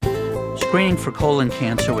Screening for colon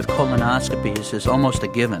cancer with colonoscopies is almost a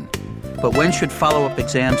given. But when should follow-up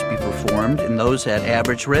exams be performed in those at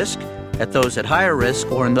average risk, at those at higher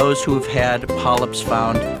risk, or in those who have had polyps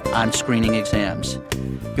found on screening exams?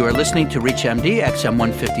 You are listening to ReachMD XM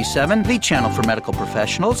 157, the channel for medical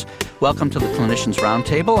professionals. Welcome to the Clinicians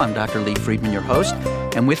Roundtable. I'm Dr. Lee Friedman, your host.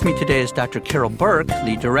 And with me today is Dr. Carol Burke,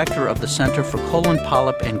 the director of the Center for Colon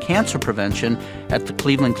Polyp and Cancer Prevention at the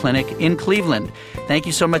Cleveland Clinic in Cleveland. Thank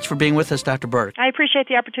you so much for being with us, Dr. Burke. I appreciate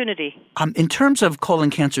the opportunity. In terms of colon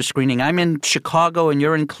cancer screening, I'm in Chicago and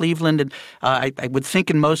you're in Cleveland, and I would think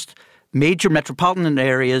in most major metropolitan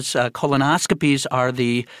areas, colonoscopies are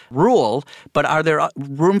the rule, but are there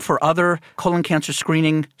room for other colon cancer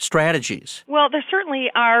screening strategies? Well, there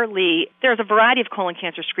certainly are, Lee. There's a variety of colon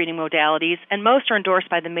cancer screening modalities, and most are endorsed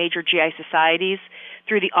by the major GI societies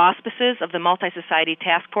through the auspices of the Multi-Society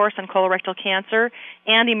Task Force on Colorectal Cancer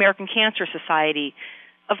and the American Cancer Society.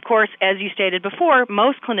 Of course, as you stated before,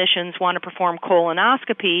 most clinicians want to perform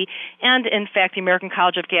colonoscopy, and in fact, the American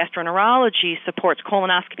College of Gastroenterology supports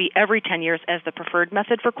colonoscopy every 10 years as the preferred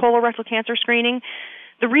method for colorectal cancer screening.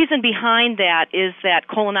 The reason behind that is that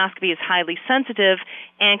colonoscopy is highly sensitive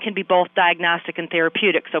and can be both diagnostic and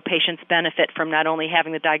therapeutic, so patients benefit from not only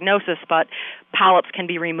having the diagnosis, but polyps can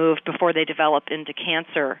be removed before they develop into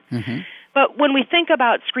cancer. Mm-hmm. But when we think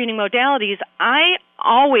about screening modalities, I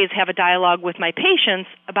always have a dialogue with my patients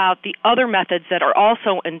about the other methods that are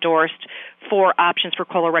also endorsed for options for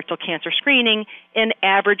colorectal cancer screening in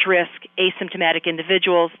average-risk asymptomatic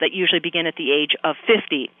individuals that usually begin at the age of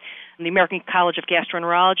 50. And the American College of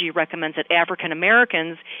Gastroenterology recommends that African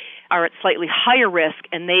Americans are at slightly higher risk,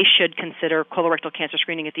 and they should consider colorectal cancer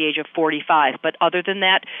screening at the age of 45. But other than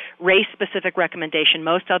that, race-specific recommendation,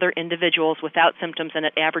 most other individuals without symptoms and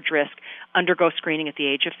at average risk undergo screening at the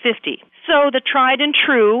age of 50. So the tried and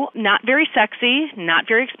true, not very sexy, not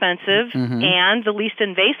very expensive, and the least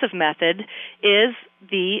invasive method is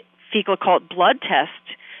the fecal occult blood test,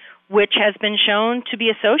 which has been shown to be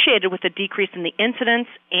associated with a decrease in the incidence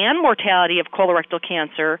and mortality of colorectal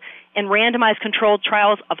cancer in randomized controlled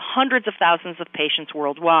trials of hundreds of thousands of patients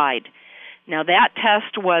worldwide. Now, that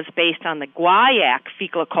test was based on the Guaiac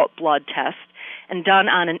fecal occult blood test and done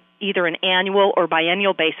on either an annual or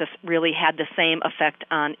biennial basis, really had the same effect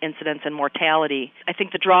on incidence and mortality. I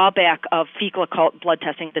think the drawback of fecal occult blood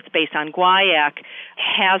testing that's based on Guaiac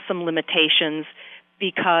has some limitations,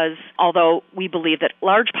 because although we believe that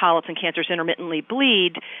large polyps and cancers intermittently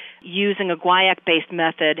bleed, using a Guaiac-based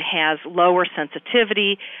method has lower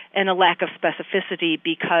sensitivity and a lack of specificity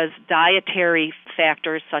because dietary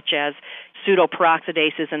factors such as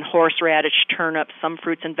pseudoperoxidases and horseradish, turnips, some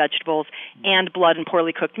fruits and vegetables, and blood and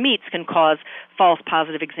poorly cooked meats can cause false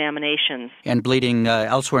positive examinations. And bleeding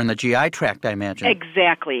elsewhere in the GI tract, I imagine.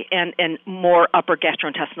 Exactly, and more upper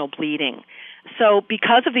gastrointestinal bleeding. So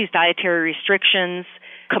because of these dietary restrictions,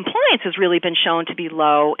 compliance has really been shown to be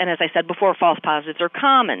low, and as I said before, false positives are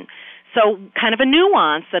common. So kind of a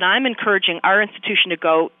nuance that I'm encouraging our institution to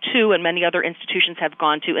go to, and many other institutions have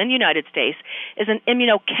gone to in the United States, is an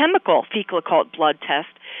immunochemical fecal occult blood test,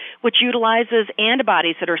 which utilizes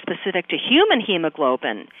antibodies that are specific to human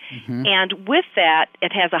hemoglobin. Mm-hmm. And with that,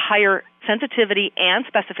 it has a higher sensitivity and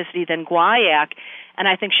specificity than Guaiac, and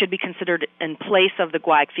I think should be considered in place of the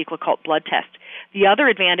Guaiac fecal occult blood test. The other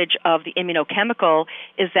advantage of the immunochemical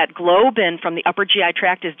is that globin from the upper GI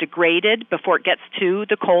tract is degraded before it gets to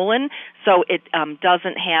the colon, so it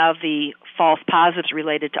doesn't have the false positives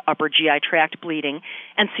related to upper GI tract bleeding,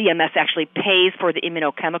 and CMS actually pays for the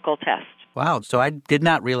immunochemical test. Wow, so I did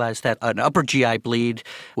not realize that an upper GI bleed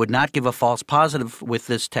would not give a false positive with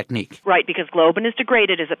this technique. Right, because globin is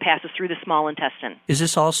degraded as it passes through the small intestine. Is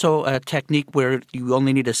this also a technique where you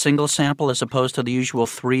only need a single sample as opposed to the usual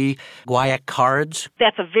 3 Guaiac cards?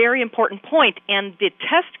 That's a very important point, and the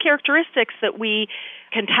test characteristics that we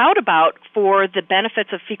can tout about for the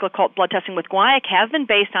benefits of fecal occult blood testing with Guaiac have been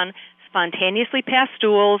based on spontaneously passed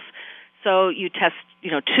stools. So you test,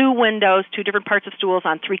 2 windows, 2 different parts of stools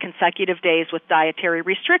on 3 consecutive days with dietary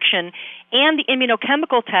restriction. And the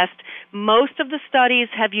immunochemical test, most of the studies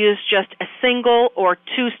have used just a single or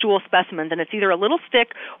 2 stool specimens, and it's either a little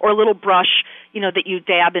stick or a little brush, that you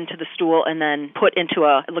dab into the stool and then put into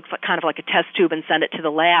it looks like kind of like a test tube and send it to the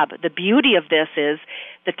lab. The beauty of this is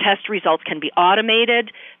the test results can be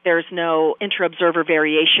automated. There's no inter-observer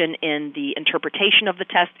variation in the interpretation of the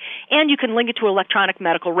test, and you can link it to an electronic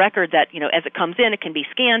medical record that, as it comes in, it can can be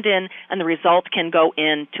scanned in, and the result can go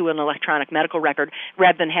into an electronic medical record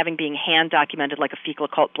rather than having being hand documented like a fecal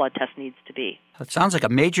occult blood test needs to be. It sounds like a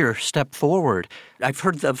major step forward. I've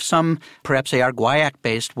heard of some, perhaps they are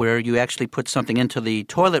guaiac-based, where you actually put something into the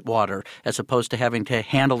toilet water as opposed to having to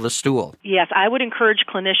handle the stool. Yes, I would encourage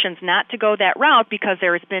clinicians not to go that route because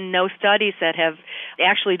there has been no studies that have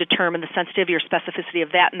actually determined the sensitivity or specificity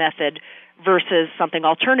of that method versus something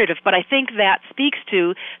alternative. But I think that speaks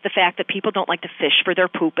to the fact that people don't like to fish for their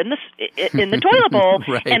poop in the toilet bowl,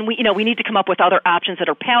 right. And we need to come up with other options that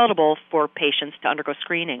are palatable for patients to undergo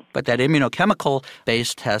screening. But that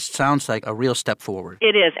immunochemical-based test sounds like a real step forward.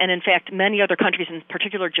 It is, and in fact, many other countries, in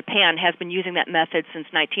particular Japan, has been using that method since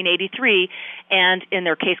 1983, and in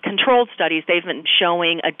their case-controlled studies, they've been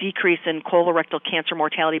showing a decrease in colorectal cancer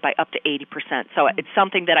mortality by up to 80%. So it's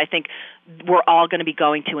something that I think we're all going to be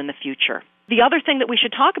going to in the future. The other thing that we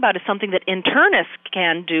should talk about is something that internists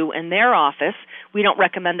can do in their office. We don't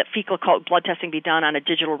recommend that fecal occult blood testing be done on a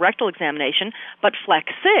digital rectal examination, but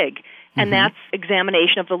FLEX-SIG, and that's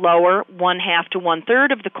examination of the lower 1/2 to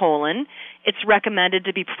 1/3 of the colon. It's recommended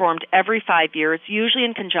to be performed every 5 years, usually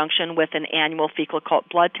in conjunction with an annual fecal occult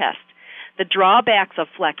blood test. The drawbacks of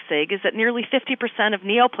FLEX-SIG is that nearly 50% of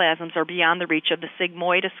neoplasms are beyond the reach of the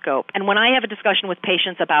sigmoidoscope. And when I have a discussion with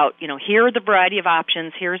patients about, here are the variety of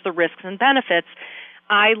options, here's the risks and benefits,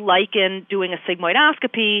 I liken doing a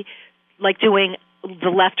sigmoidoscopy like doing the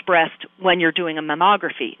left breast when you're doing a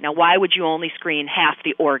mammography. Now, why would you only screen half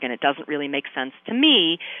the organ? It doesn't really make sense to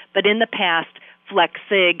me, but in the past,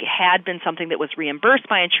 FLEX-SIG had been something that was reimbursed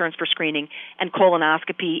by insurance for screening, and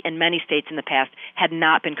colonoscopy in many states in the past had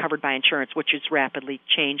not been covered by insurance, which is rapidly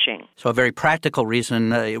changing. So a very practical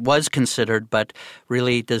reason it was considered, but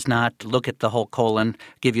really does not look at the whole colon,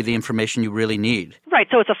 give you the information you really need. Right,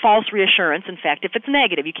 so it's a false reassurance. In fact, if it's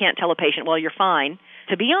negative, you can't tell a patient, well, you're fine.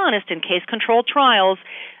 To be honest, in case-controlled trials,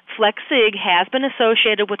 FLEX-SIG has been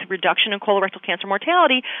associated with a reduction in colorectal cancer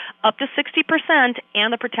mortality up to 60%,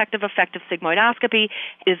 and the protective effect of sigmoidoscopy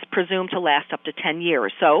is presumed to last up to 10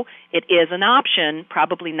 years. So it is an option,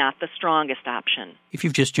 probably not the strongest option. If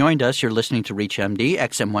you've just joined us, you're listening to ReachMD,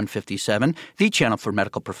 XM157, the channel for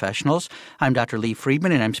medical professionals. I'm Dr. Lee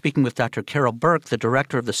Friedman, and I'm speaking with Dr. Carol Burke, the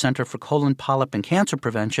director of the Center for Colon Polyp and Cancer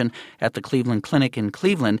Prevention at the Cleveland Clinic in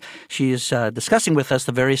Cleveland. She is discussing with us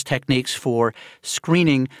the various techniques for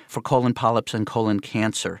screening for colon polyps and colon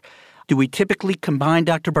cancer. Do we typically combine,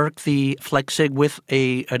 Dr. Burke, the FLEX-SIG with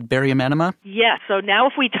a barium enema? Yes. So now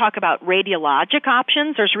if we talk about radiologic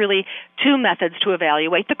options, there's really two methods to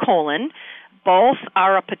evaluate the colon. Both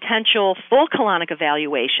are a potential full colonic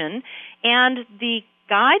evaluation, and the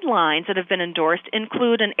guidelines that have been endorsed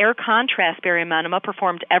include an air contrast barium enema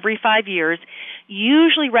performed every 5 years,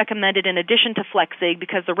 usually recommended in addition to FLEX-SIG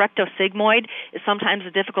because the rectosigmoid is sometimes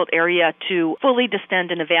a difficult area to fully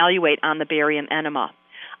distend and evaluate on the barium enema.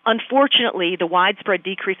 Unfortunately, the widespread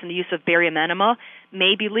decrease in the use of barium enema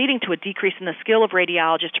may be leading to a decrease in the skill of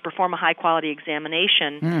radiologists to perform a high-quality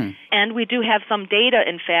examination. And we do have some data,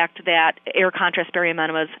 in fact, that air contrast barium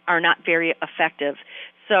enemas are not very effective.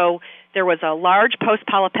 So there was a large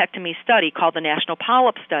post-polypectomy study called the National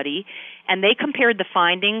Polyp Study, and they compared the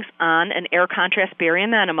findings on an air contrast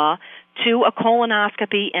barium enema to a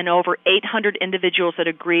colonoscopy in over 800 individuals that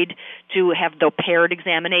agreed to have the paired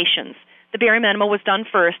examinations. The barium enema was done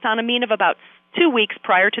first on a mean of about 2 weeks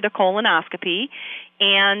prior to the colonoscopy,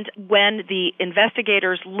 and when the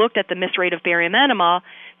investigators looked at the miss rate of barium enema,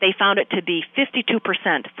 they found it to be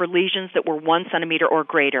 52% for lesions that were 1 centimeter or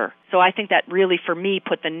greater. So I think that really, for me,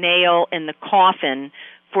 put the nail in the coffin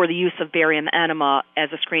for the use of barium enema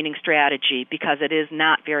as a screening strategy because it is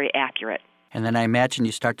not very accurate. And then I imagine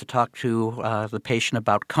you start to talk to the patient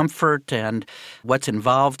about comfort and what's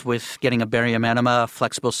involved with getting a barium enema,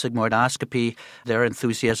 flexible sigmoidoscopy. Their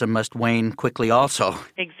enthusiasm must wane quickly also.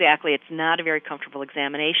 Exactly. It's not a very comfortable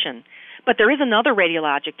examination. But there is another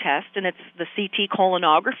radiologic test, and it's the CT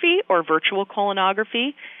colonography or virtual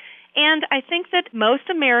colonography. And I think that most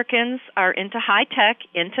Americans are into high-tech,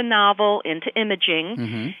 into novel, into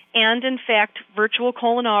imaging. And, in fact, virtual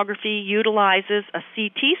colonography utilizes a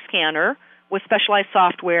CT scanner with specialized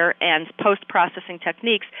software and post-processing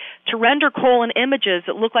techniques to render colon images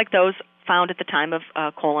that look like those found at the time of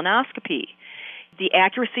colonoscopy. The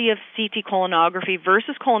accuracy of CT colonography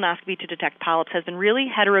versus colonoscopy to detect polyps has been really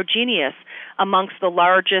heterogeneous amongst the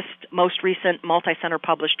largest, most recent multi-center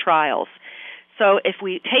published trials. So if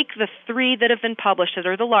we take the 3 that have been published that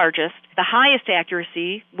are the largest, the highest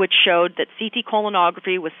accuracy, which showed that CT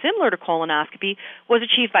colonography was similar to colonoscopy, was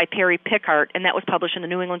achieved by Perry Pickart, and that was published in the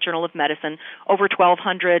New England Journal of Medicine, over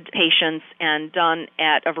 1,200 patients and done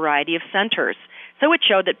at a variety of centers. So it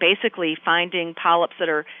showed that basically finding polyps that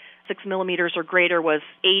are 6 millimeters or greater was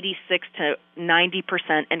 86 to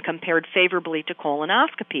 90% and compared favorably to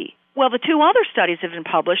colonoscopy. Well, the two other studies have been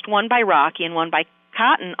published, one by Rocky and one by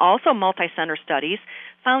Cotton, also multi-center studies,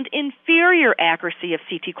 found inferior accuracy of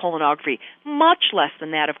CT colonography, much less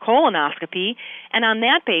than that of colonoscopy, and on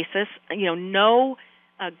that basis, no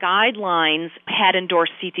guidelines had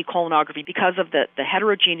endorsed CT colonography because of the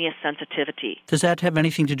heterogeneous sensitivity. Does that have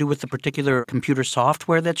anything to do with the particular computer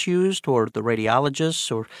software that's used or the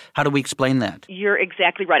radiologists, or how do we explain that? You're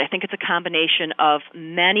exactly right. I think it's a combination of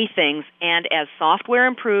many things, and as software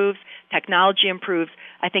improves, technology improves,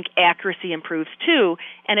 I think accuracy improves too.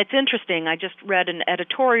 And it's interesting, I just read an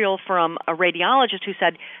editorial from a radiologist who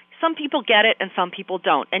said, some people get it and some people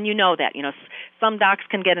don't. And you know that. Some docs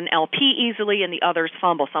can get an LP easily and the others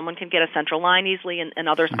fumble. Someone can get a central line easily and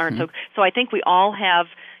others aren't. So I think we all have,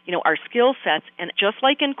 our skill sets. And just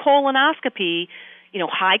like in colonoscopy,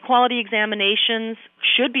 high-quality examinations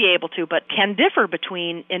should be able to, but can differ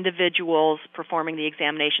between individuals performing the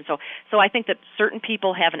examination. So I think that certain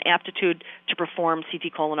people have an aptitude to perform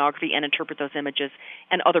CT colonography and interpret those images,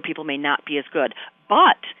 and other people may not be as good.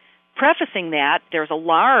 But prefacing that, there's a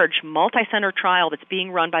large multi-center trial that's being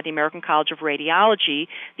run by the American College of Radiology.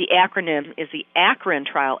 The acronym is the ACRIN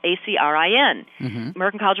trial, ACRIN.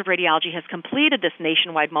 American College of Radiology has completed this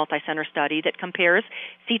nationwide multi-center study that compares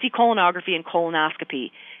CT colonography and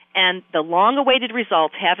colonoscopy. And the long-awaited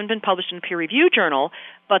results haven't been published in a peer-reviewed journal,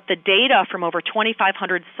 but the data from over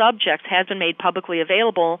 2,500 subjects has been made publicly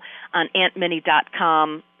available on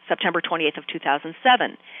antmini.com September 28th of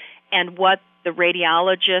 2007. And what the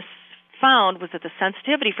radiologists found was that the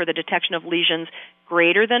sensitivity for the detection of lesions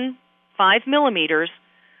greater than 5 millimeters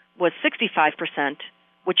was 65%,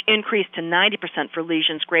 which increased to 90% for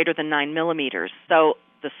lesions greater than 9 millimeters. So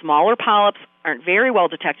the smaller polyps aren't very well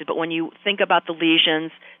detected, but when you think about the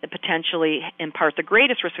lesions that potentially impart the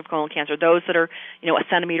greatest risk of colon cancer, those that are, a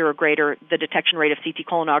centimeter or greater, the detection rate of CT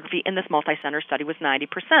colonography in this multi-center study was 90%.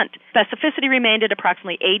 Specificity remained at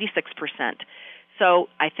approximately 86%. So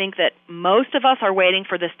I think that most of us are waiting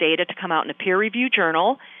for this data to come out in a peer-reviewed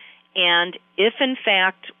journal, and if, in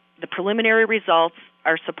fact, the preliminary results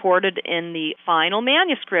are supported in the final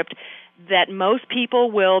manuscript, that most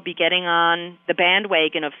people will be getting on the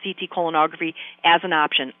bandwagon of CT colonography as an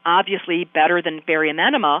option, obviously better than barium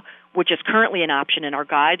enema, which is currently an option in our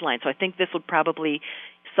guidelines. So I think this would probably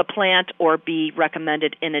supplant or be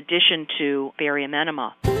recommended in addition to barium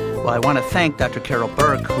enema. Well, I want to thank Dr. Carol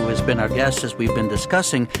Burke, who has been our guest as we've been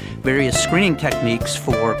discussing various screening techniques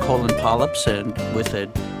for colon polyps and with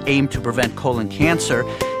an aim to prevent colon cancer,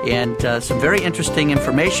 and some very interesting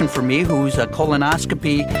information for me, who's a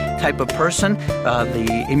colonoscopy type of person. The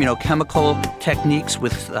immunochemical techniques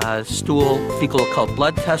with stool fecal occult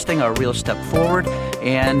blood testing are a real step forward,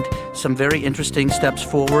 and some very interesting steps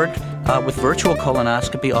forward with virtual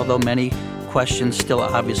colonoscopy, although many questions still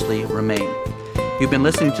obviously remain. You've been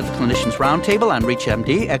listening to the Clinicians Roundtable on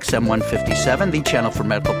ReachMD, XM157, the channel for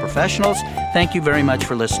medical professionals. Thank you very much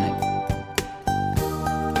for listening.